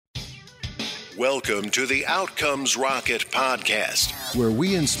Welcome to the Outcomes Rocket podcast, where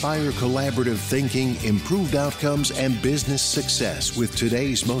we inspire collaborative thinking, improved outcomes, and business success with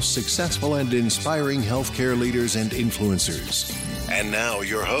today's most successful and inspiring healthcare leaders and influencers. And now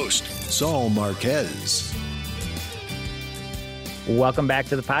your host, Saul Marquez. Welcome back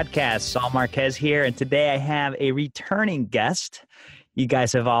to the podcast. Saul Marquez here, and today I have a returning guest. You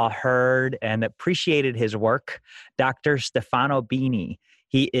guys have all heard and appreciated his work, Dr. Stefano Bini.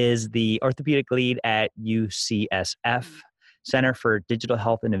 He is the orthopedic lead at UCSF, Center for Digital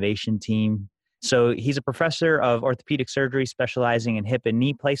Health Innovation team. So he's a professor of orthopedic surgery specializing in hip and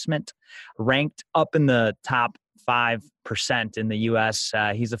knee placement, ranked up in the top 5% in the U.S.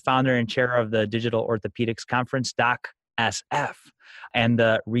 He's the founder and chair of the Digital Orthopedics Conference, DOC-SF, and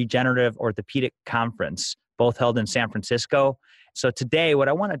the Regenerative Orthopedic Conference, both held in San Francisco. So today, what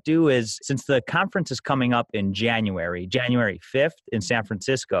I want to do is, since the conference is coming up in January 5th in San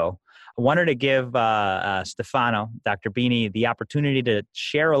Francisco, I wanted to give Stefano, Dr. Bini, the opportunity to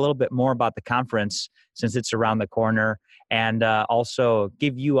share a little bit more about the conference since it's around the corner, and also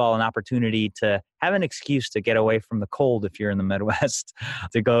give you all an opportunity to have an excuse to get away from the cold if you're in the Midwest,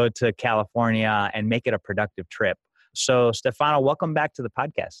 to go to California and make it a productive trip. So Stefano, welcome back to the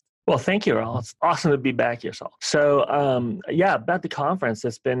podcast. Well, thank you, Raul. It's awesome to be back here, Saul. So, about the conference,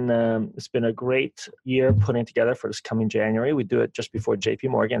 it's been a great year putting together for this coming January. We do it just before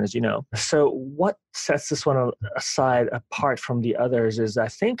JP Morgan, as you know. So what sets this one aside apart from the others is, I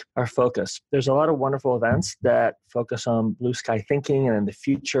think, our focus. There's a lot of wonderful events that focus on blue sky thinking and the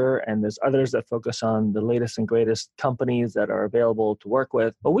future, and there's others that focus on the latest and greatest companies that are available to work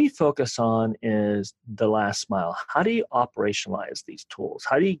with. What we focus on is the last mile. How do you operationalize these tools?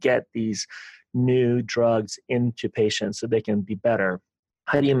 How do you get these new drugs into patients so they can be better?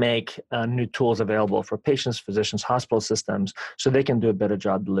 How do you make new tools available for patients, physicians, hospital systems so they can do a better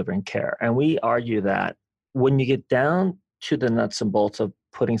job delivering care? And we argue that when you get down to the nuts and bolts of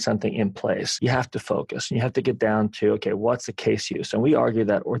putting something in place, you have to focus. You have to get down to, okay, what's the case use? And we argue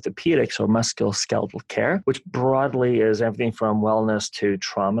that orthopedics, or musculoskeletal care, which broadly is everything from wellness to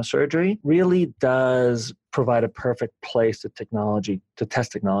trauma surgery, really does provide a perfect place to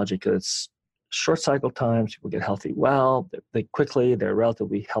test technology, because it's short cycle times, people get healthy well, they quickly, they're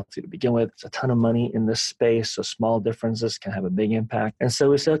relatively healthy to begin with. There's a ton of money in this space, so small differences can have a big impact. And so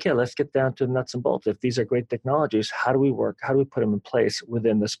we say, okay, let's get down to the nuts and bolts. If these are great technologies, how do we put them in place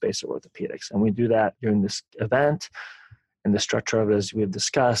within the space of orthopedics? And we do that during this event. And the structure of it, as we've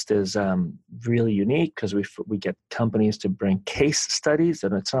discussed, is really unique because we get companies to bring case studies,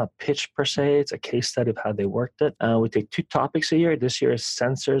 and it's not a pitch per se, it's a case study of how they worked it. We take 2 topics a year. This year is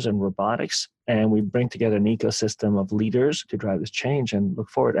sensors and robotics, and we bring together an ecosystem of leaders to drive this change and look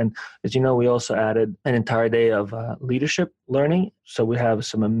forward. And as you know, we also added an entire day of leadership learning. So we have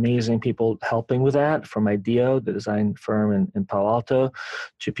some amazing people helping with that, from IDEO, the design firm in Palo Alto,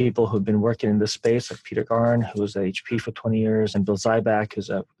 to people who've been working in this space, like Peter Garn, who was at HP for 20 years, and Bill Zyback, who's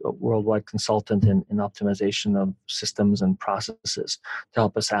a worldwide consultant in optimization of systems and processes to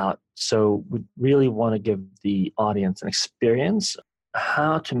help us out. So we really want to give the audience an experience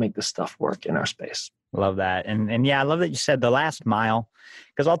how to make this stuff work in our space. Love that. And yeah, I love that you said the last mile,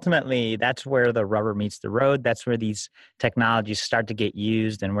 because ultimately that's where the rubber meets the road. That's where these technologies start to get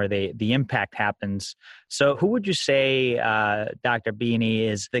used and where the impact happens. So who would you say, Dr. Bini,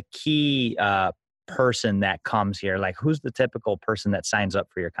 is the key person that comes here? Like, who's the typical person that signs up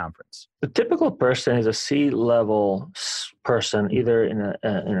for your conference? The typical person is a C-level person, either in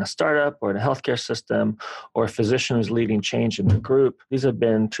a startup or in a healthcare system, or a physician who's leading change in the group. These have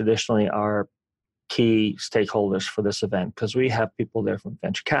been traditionally our key stakeholders for this event, because we have people there from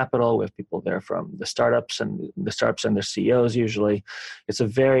venture capital, we have people there from the startups and their CEOs usually. It's a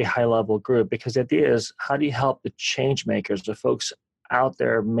very high-level group, because the idea is, how do you help the change makers, the folks out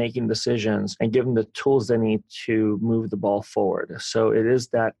there making decisions, and give them the tools they need to move the ball forward? So it is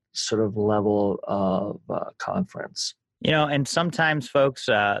that sort of level of conference. You know, and sometimes, folks,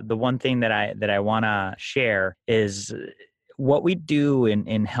 the one thing that I want to share is what we do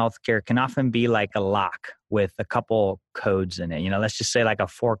in healthcare can often be like a lock with a couple codes in it. You know, let's just say like a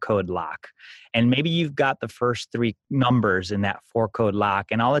 4-code lock. And maybe you've got the first 3 numbers in that 4-code lock,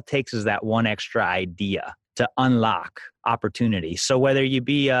 and all it takes is that one extra idea to unlock opportunity. So whether you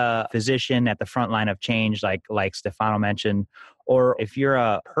be a physician at the front line of change, like Stefano mentioned, or if you're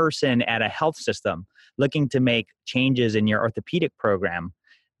a person at a health system looking to make changes in your orthopedic program,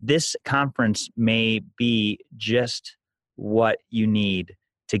 this conference may be just what you need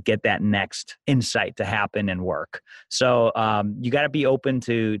to get that next insight to happen and work. So you got to be open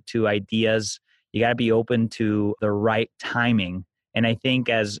to ideas. You got to be open to the right timing And I think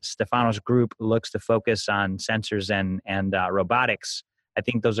as Stefano's group looks to focus on sensors and robotics, I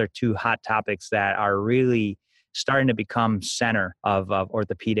think those are two hot topics that are really starting to become center of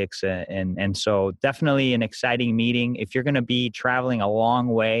orthopedics. And so definitely an exciting meeting. If you're going to be traveling a long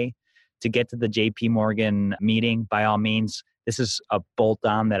way to get to the JP Morgan meeting, by all means, this is a bolt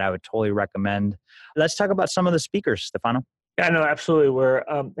on that I would totally recommend. Let's talk about some of the speakers, Stefano. Yeah, no, absolutely.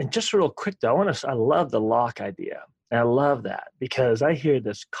 And just real quick though, I love the lock idea. And I love that because I hear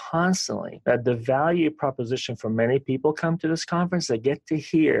this constantly, that the value proposition for many people come to this conference, they get to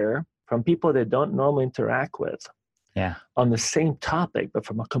hear from people they don't normally interact with on the same topic, but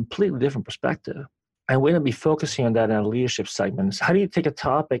from a completely different perspective. And we're going to be focusing on that in our leadership segments. How do you take a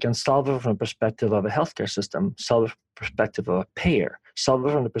topic and solve it from the perspective of a healthcare system, solve it from the perspective of a payer, solve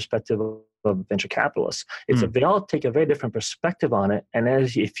it from the perspective of venture capitalists? They all take a very different perspective on it. And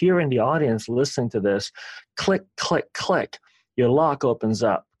if you're in the audience listening to this, click, click, click, your lock opens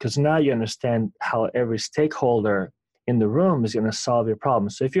up because now you understand how every stakeholder in the room is going to solve your problem.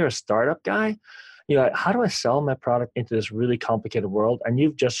 So if you're a startup guy, you're like, how do I sell my product into this really complicated world? And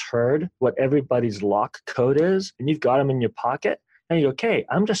you've just heard what everybody's lock code is, and you've got them in your pocket. And you're okay,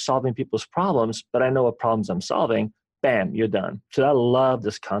 I'm just solving people's problems, but I know what problems I'm solving. Bam, you're done. So I love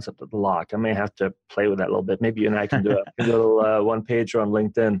this concept of the lock. I may have to play with that a little bit. Maybe you and I can do a little one-pager on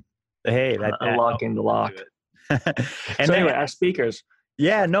LinkedIn. Hey, unlocking the lock. And so anyway, our speakers.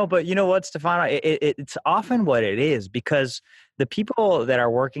 Yeah, no, but you know what, Stefano? It's often what it is because the people that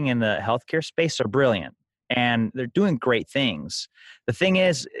are working in the healthcare space are brilliant and they're doing great things. The thing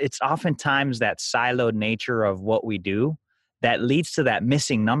is, it's oftentimes that siloed nature of what we do that leads to that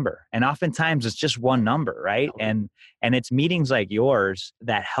missing number. And oftentimes it's just one number, right? And it's meetings like yours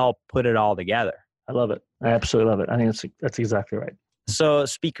that help put it all together. I love it. I absolutely love it. I think that's exactly right. So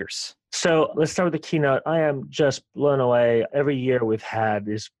speakers. So let's start with the keynote. I am just blown away. Every year we've had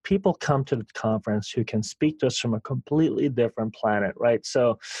these people come to the conference who can speak to us from a completely different planet, right?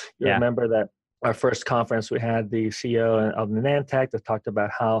 So you remember that our first conference, we had the CEO of Niantic that talked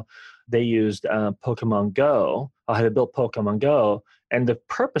about how they used Pokemon Go, how they built Pokemon Go. And the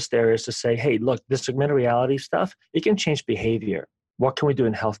purpose there is to say, hey, look, this augmented reality stuff, it can change behavior. What can we do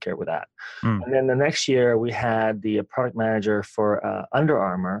in healthcare with that? And then the next year, we had the product manager for Under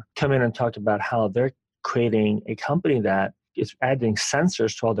Armour come in and talk about how they're creating a company that is adding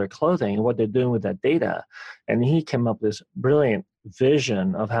sensors to all their clothing and what they're doing with that data. And he came up with this brilliant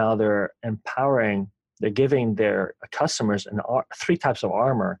vision of how they're empowering, they're giving their customers three types of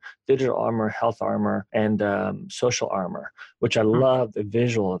armor: digital armor, health armor, and social armor, which I love the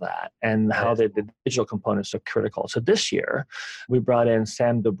visual of that and how the digital components are critical. So this year, we brought in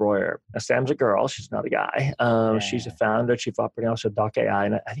Sam DeBroyer. Now, Sam's a girl. She's not a guy. She's a founder, chief operating officer of Doc AI.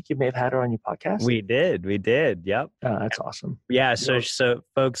 And I think you may have had her on your podcast. We did. Yep. Oh, that's awesome. Yeah. So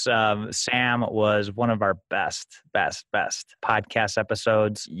folks, Sam was one of our best podcast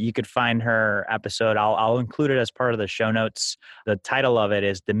episodes. You could find her episode. I'll include it as part of the show notes. The title of it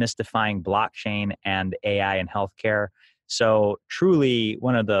is Demystifying Blockchain and AI in Healthcare. So truly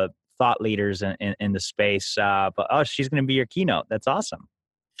one of the thought leaders in the space. But she's going to be your keynote. That's awesome.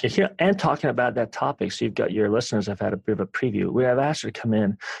 And talking about that topic, so you've got your listeners have had a bit of a preview. We have asked her to come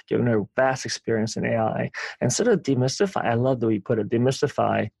in, given her vast experience in AI, and sort of demystify. I love the way you put it,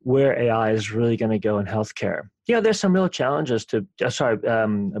 demystify where AI is really going to go in healthcare. There's some real challenges to,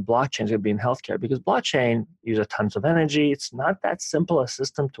 blockchain is going to be in healthcare because blockchain uses tons of energy. It's not that simple a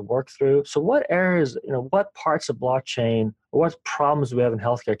system to work through. So what areas, what parts of blockchain or what problems we have in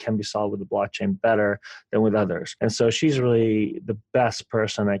healthcare can be solved with the blockchain better than with others? And so she's really the best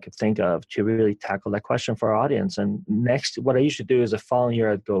person I could think of to really tackle that question for our audience. And next, what I usually do is the following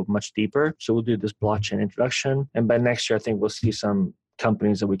year, I'd go much deeper. So we'll do this blockchain introduction. And by next year, I think we'll see some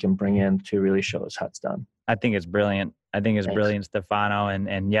companies that we can bring in to really show us how it's done. I think it's brilliant. Thanks. Brilliant, Stefano.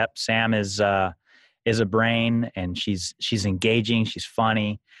 And yep, Sam is a brain, and she's engaging. She's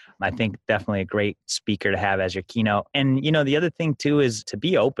funny. I think definitely a great speaker to have as your keynote. And the other thing too is to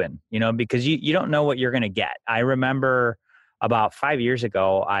be open. Because you don't know what you're going to get. I remember about 5 years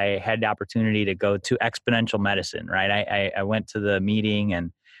ago, I had the opportunity to go to Exponential Medicine. Right, I went to the meeting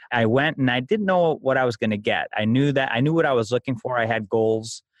and I went and I didn't know what I was going to get. I knew what I was looking for. I had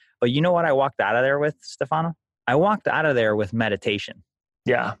goals. But you know what I walked out of there with, Stefano? I walked out of there with meditation.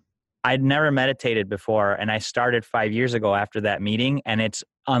 Yeah. I'd never meditated before, and I started 5 years ago after that meeting, and it's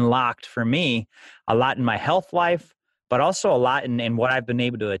unlocked for me a lot in my health life, but also a lot in what I've been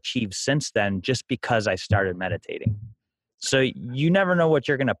able to achieve since then just because I started meditating. So you never know what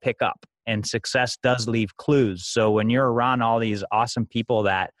you're going to pick up, and success does leave clues. So when you're around all these awesome people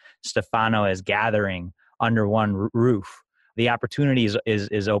that Stefano is gathering under one roof, the opportunity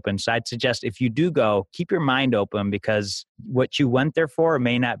is open. So I'd suggest if you do go, keep your mind open, because what you went there for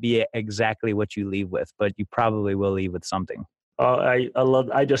may not be exactly what you leave with, but you probably will leave with something.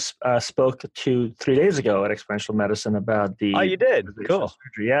 I just spoke to 3 days ago at Exponential Medicine about the... Oh, you did? Cool.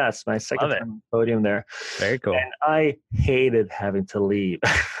 Surgery. Yeah, it's my second time on the podium there. Very cool. And I hated having to leave.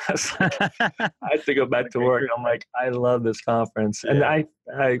 I had to go back to work. I'm like, I love this conference. And I'm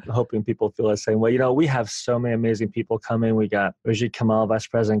hoping people feel the same way. We have so many amazing people coming. We got Rajiv Kamal, Vice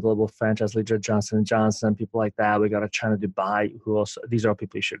President, Global Franchise Leader, Johnson & Johnson, people like that. We got a China Dubai, who also, these are all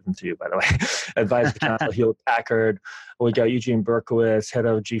people you should interview, by the way. Advisor Council, Hewlett Packard. We got Eugene Berkowitz, head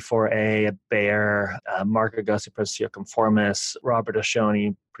of G4A at Bayer, Mark Agassi, President of Conformis, Robert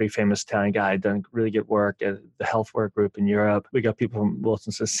Oshoni, pretty famous Italian guy, done really good work at the Healthware Group in Europe. We got people from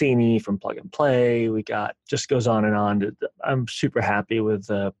Wilson Sonsini, from Plug and Play. We got, just goes on and on. I'm super happy with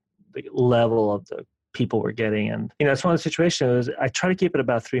the level of the people we're getting. And, it's one of the situations, I try to keep it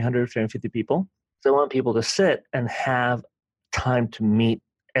about 300, 350 people. So I want people to sit and have time to meet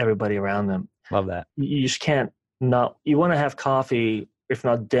everybody around them. Love that. You just can't you want to have coffee, if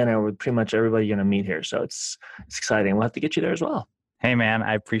not dinner, with pretty much everybody you're going to meet here. So it's exciting. We'll have to get you there as well. Hey, man,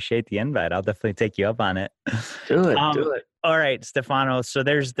 I appreciate the invite. I'll definitely take you up on it. Do it. All right, Stefano. So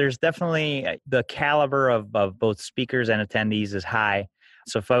there's definitely the caliber of both speakers and attendees is high.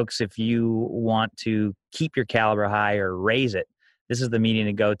 So folks, if you want to keep your caliber high or raise it, this is the meeting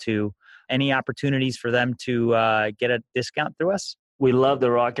to go to. Any opportunities for them to get a discount through us? We love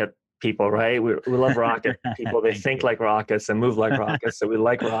the Rocket people, right? We love Rocket people. They think like rockets and move like rockets. So we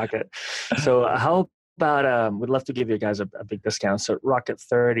like Rocket. So how about, we'd love to give you guys a big discount. So Rocket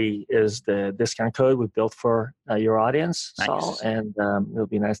 30 is the discount code we built for your audience, nice. Saul, and it'll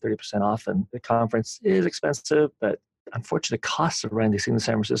be a nice 30% off. And the conference is expensive, but unfortunately, the costs of renting in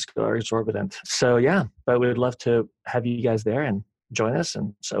San Francisco are exorbitant. So yeah, but we'd love to have you guys there and join us.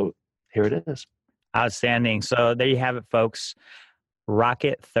 And so here it is. Outstanding. So there you have it, folks.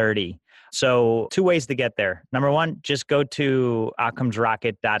 Rocket 30. So 2 ways to get there. Number 1, just go to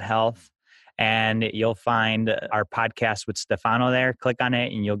outcomesrocket.health and you'll find our podcast with Stefano there. Click on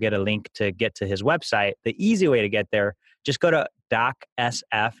it and you'll get a link to get to his website. The easy way to get there, just go to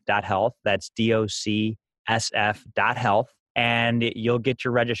docsf.health. That's docsf.health. And you'll get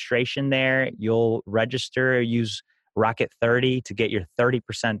your registration there. You'll register, use Rocket 30 to get your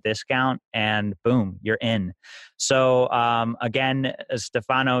 30% discount, and boom, you're in. So again,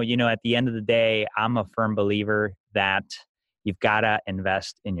 Stefano, at the end of the day, I'm a firm believer that you've got to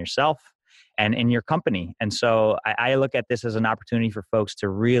invest in yourself and in your company. And so I look at this as an opportunity for folks to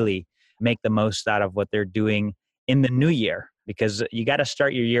really make the most out of what they're doing in the new year, because you got to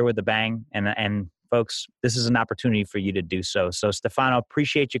start your year with a bang. And folks, this is an opportunity for you to do so. So Stefano,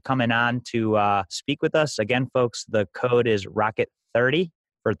 appreciate you coming on to speak with us. Again, folks, the code is Rocket30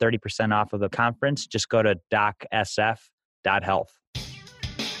 for 30% off of the conference. Just go to docsf.health.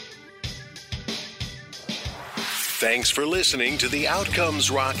 Thanks for listening to the Outcomes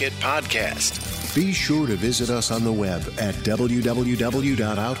Rocket podcast. Be sure to visit us on the web at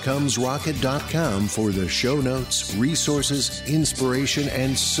www.outcomesrocket.com for the show notes, resources, inspiration,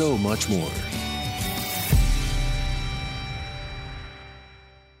 and so much more.